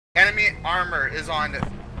Enemy armor is on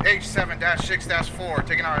H7-6-4,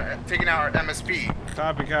 taking our MSP.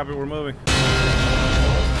 Copy, copy, we're moving.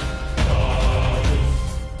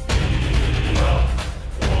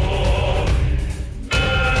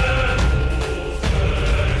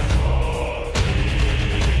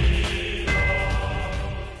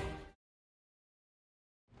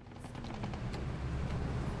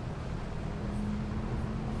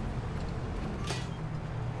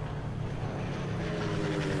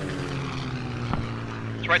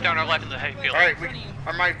 Right down our left in the hayfield. Alright,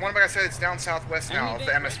 one of my guys said it's down southwest now of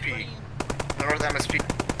the MSP. North of the MSP.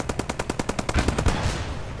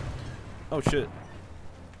 Oh shit.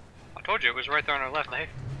 I told you it was right there on our left in the hay.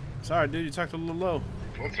 Sorry dude, you talked a little low.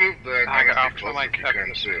 Let's move the MSP closer if you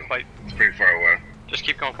can too. It's pretty far away. Just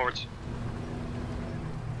keep going forwards.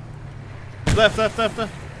 Left. I'm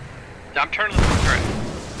turning the right.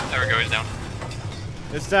 There we go, he's down.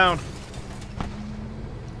 It's down.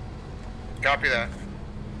 Copy that.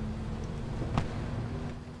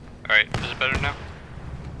 Alright, is it better now?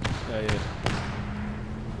 Yeah.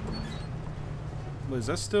 Wait, is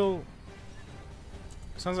that still...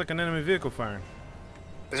 Sounds like an enemy vehicle firing.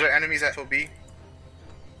 Is there enemies at FOB?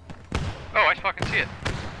 Oh, I fucking see it.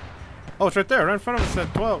 Oh, it's right there, right in front of us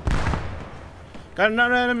at 12. Got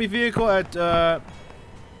another enemy vehicle at,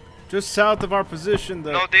 just south of our position.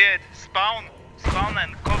 No, they spawn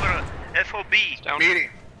and cover FOB. Down.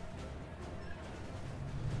 Meeting.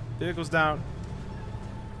 Vehicle's down.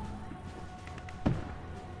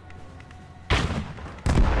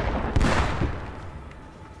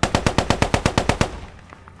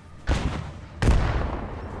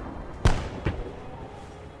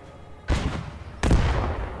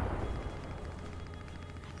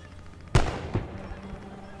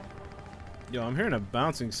 Yo, I'm hearing a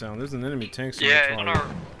bouncing sound. There's an enemy tank somewhere. Yeah,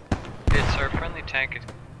 it's our friendly tank.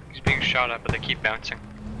 He's being shot at, but they keep bouncing.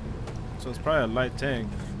 So it's probably a light tank.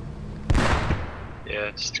 Yeah,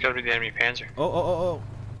 it's gotta be the enemy panzer. Oh.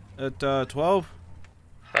 At 12?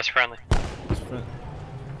 That's friendly. Okay,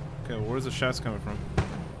 well, where's the shots coming from?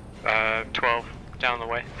 12, down the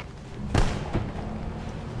way. I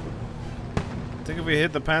think if we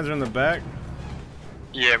hit the panzer in the back.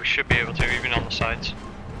 Yeah, we should be able to, even on the sides.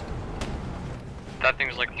 That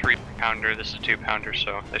thing's like a 3-pounder, this is a 2-pounder,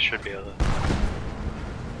 so they should be able to.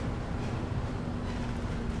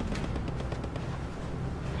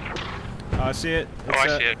 Oh, I see it. Oh,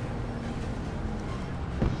 I see it.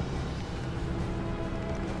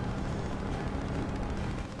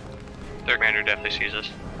 Their commander definitely sees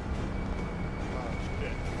us. Oh,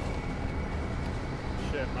 shit.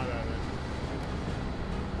 Shit, my bad, man.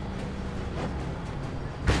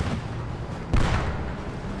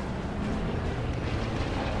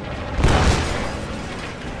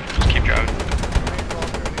 Just keep driving.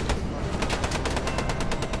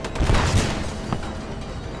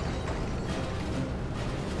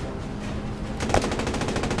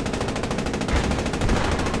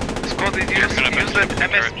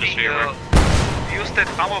 Use that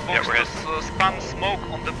ammo box to spam smoke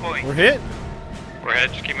on the point. We're hit? We're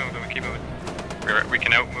ahead, just keep moving, keep moving. We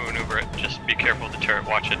can outmaneuver it, just be careful of the turret,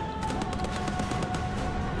 watch it.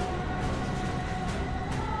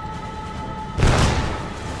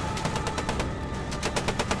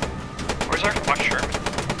 Where's our watch Sherman?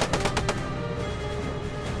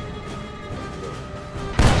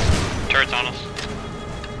 Turret's on us.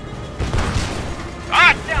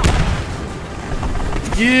 Ah, down!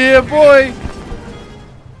 Yeah, boy!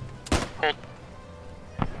 Hold.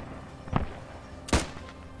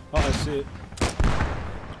 Oh, I see it.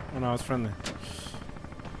 Oh no, it's friendly.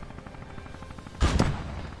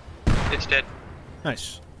 It's dead.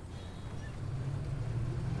 Nice.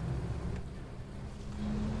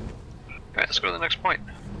 Alright, let's go to the next point.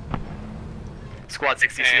 Squad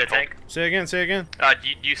 6, do you see that tank? Say again, say again. Do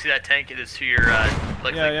you see that tank? It is to your,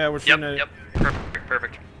 like, Yeah, we're shooting at it. Yep,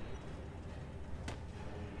 perfect.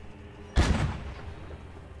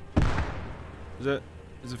 Is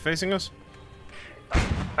it facing us?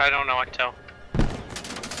 I don't know, I can tell.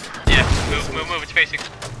 Yeah, move, it's facing.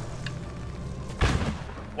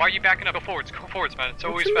 Why are you backing up? Go forwards, man. It's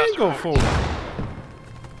always What faster. you mean go forward?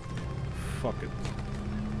 Fuck it.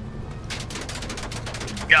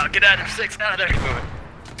 Go, get out of there, 6, out of there. Keep moving.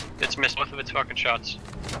 It's missed both of its fucking shots.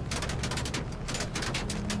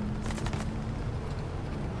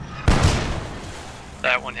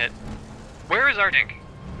 That one hit. Where is our tank?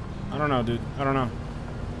 I don't know, dude. I don't know.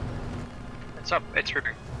 It's up, it's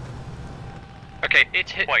ripping. Okay,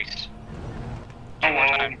 it's hit twice. One more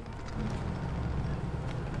time.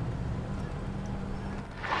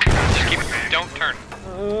 Just keep, don't turn.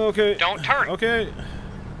 Okay. Don't turn. Okay.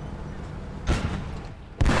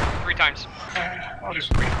 3 times. I'll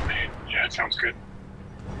just wait. Yeah, it sounds good.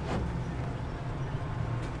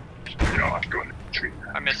 I'll have to go in the tree.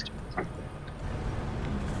 I missed.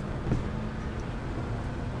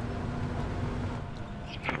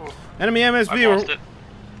 Enemy MSV. I lost it.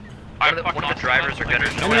 One of the drivers are gunners.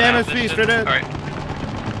 Enemy MSV straight ahead. Alright.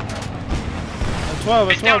 At 12,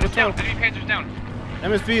 at It's 12, down, at it's down. 12. Enemy Panzer's down.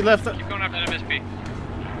 MSV left. Keep going after the MSP.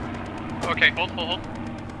 Okay, hold.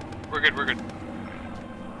 We're good.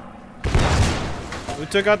 We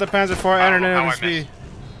took out the Panzer IV and an how I MSV. missed.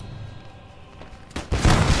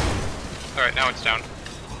 Alright, now it's down.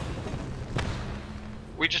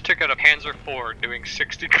 We just took out a Panzer IV doing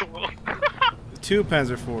 60 kilo. 2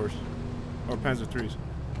 Panzer IVs. Or Panzer IIIs.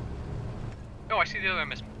 Oh, I see the other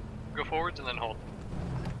MSP. Go forwards and then hold.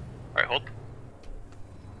 Alright, hold.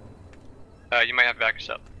 You might have to back us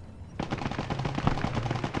up.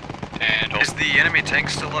 And hold. Is the enemy tank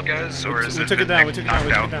still up, guys, or is it? We took it down. We took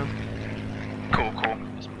it down. Cool.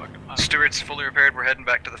 Stewart's fully repaired. We're heading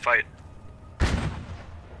back to the fight. A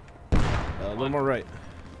little more right.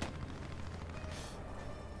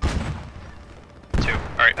 2.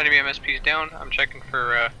 Alright, enemy MSP's down. I'm checking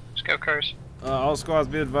for scout cars. All squads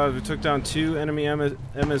be advised. We took down 2 enemy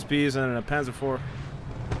MSBs and a Panzer IV.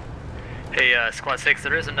 Hey, Squad 6,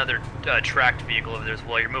 there is another tracked vehicle over there as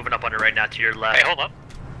well. You're moving up on it right now to your left. Hey, hold up.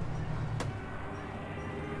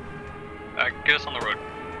 Get us on the road.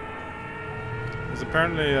 There's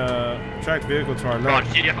apparently a tracked vehicle to our Ron,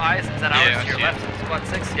 left. do you have eyes? Is that Yeah, ours to your I left? see Squad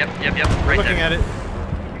 6? Yep, We're right looking there. at it.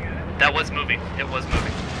 That was moving. It was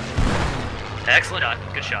moving. Excellent shot.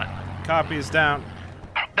 Good shot. Copy is down.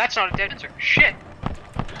 That's not a dead answer. Shit!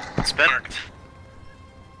 It's been marked.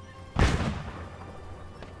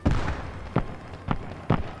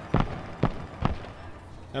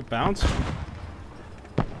 That bounced?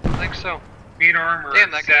 I think so. Meat armor.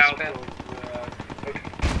 Damn, that guy's south bad. of,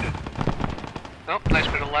 Oh, nice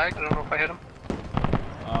bit of lag. I don't know if I hit him.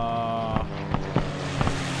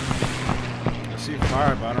 I see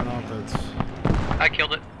fire, but I don't know if that's I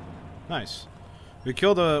killed it. nice. We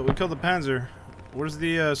killed the Panzer. Where's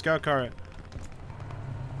the scout car at?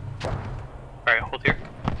 Alright, hold here.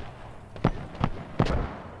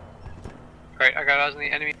 Alright, I got eyes on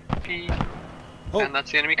the enemy P. Oh. And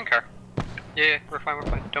that's the enemy car. Yeah, we're fine.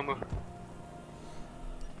 Don't move.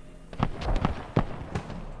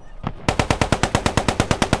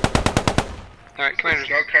 Alright, Commander.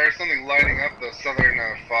 Scout car, something lighting up the southern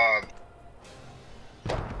fob.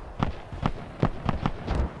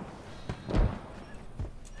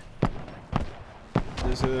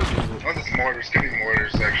 This is Oh, this mortars, give me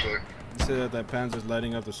mortars actually. They say that Panzer's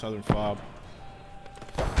lighting up the southern fob.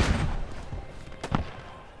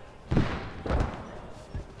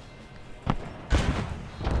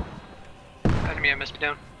 Enemy MSP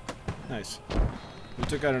down. Nice. We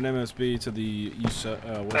took out an MSB to the east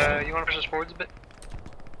west side. You want to push us forwards a bit?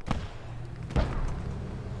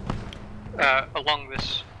 Along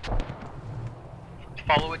this.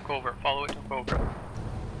 Follow it, go over it. Follow it, don't go over it.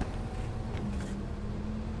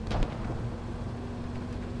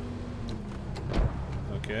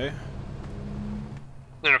 Okay.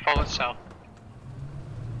 No, follow it south.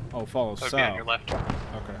 Oh, follow That would south. be on your left.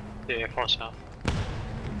 Okay. Yeah, follow south.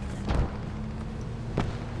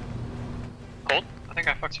 Hold? I think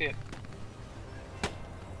I fucked see it.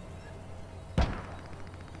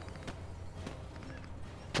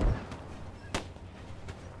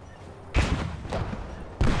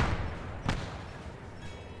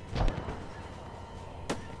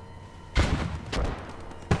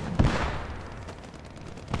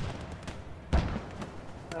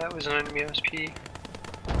 That was an enemy MSP.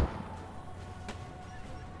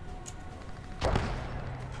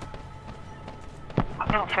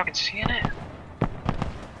 I'm not fucking seeing it.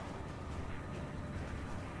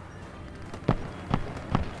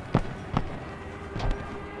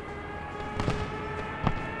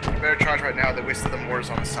 You better charge right now. They wasted the mortars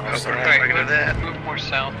on the south side. Alright, move more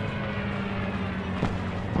south.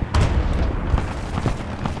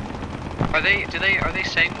 Are they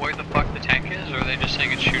saying where the fuck the tank is, or are they just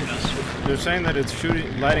saying it's shooting us? They're saying that it's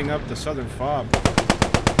lighting up the southern fob.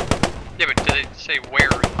 Yeah, but do they say where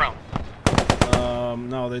from?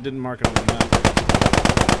 No, they didn't mark it on the map.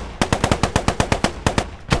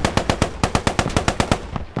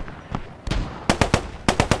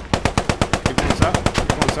 Keep going south. Keep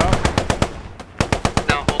going south.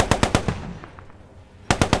 No, hold.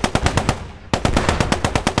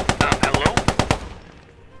 Hello?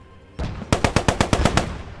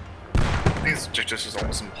 I think this just is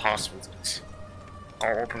almost impossible. It's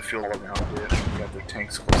all open field all around here. We got their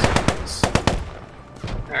tanks close to us.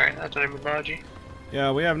 Alright, that's what I'm with Logi.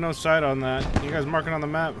 Yeah, we have no sight on that. You guys marking on the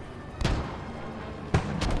map?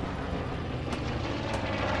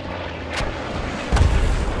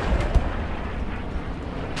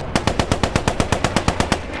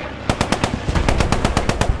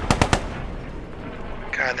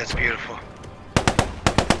 Alright, that's beautiful.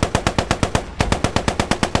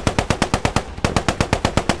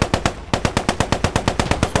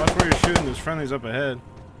 So watch where you're shooting. There's friendlies up ahead.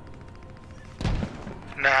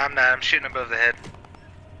 Nah, I'm not. I'm shooting above the head.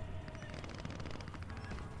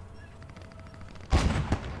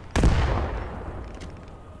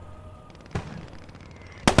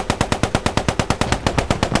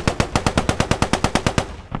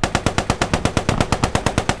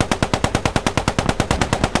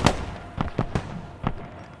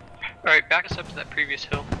 Alright, back us up to that previous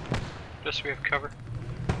hill, just so we have cover.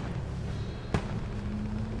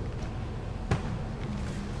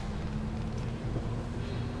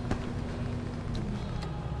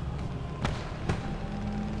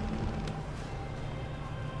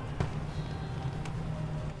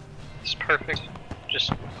 This is perfect.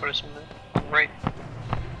 Just put us on the right.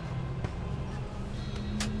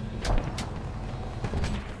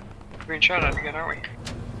 Green shot out again, aren't we?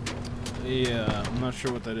 Yeah, I'm not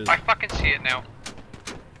sure what that is. I fucking see it now.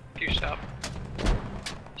 You stop.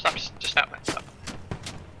 Stop, just stop, stop.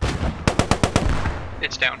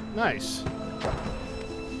 It's down. Nice.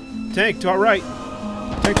 Tank to our right.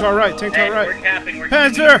 Tank to our right. Tank to our right. We're capping. We're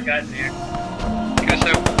Panzer! guys in here. You guys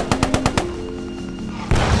have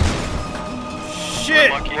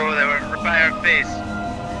Shit! Whoa, they were right by our face.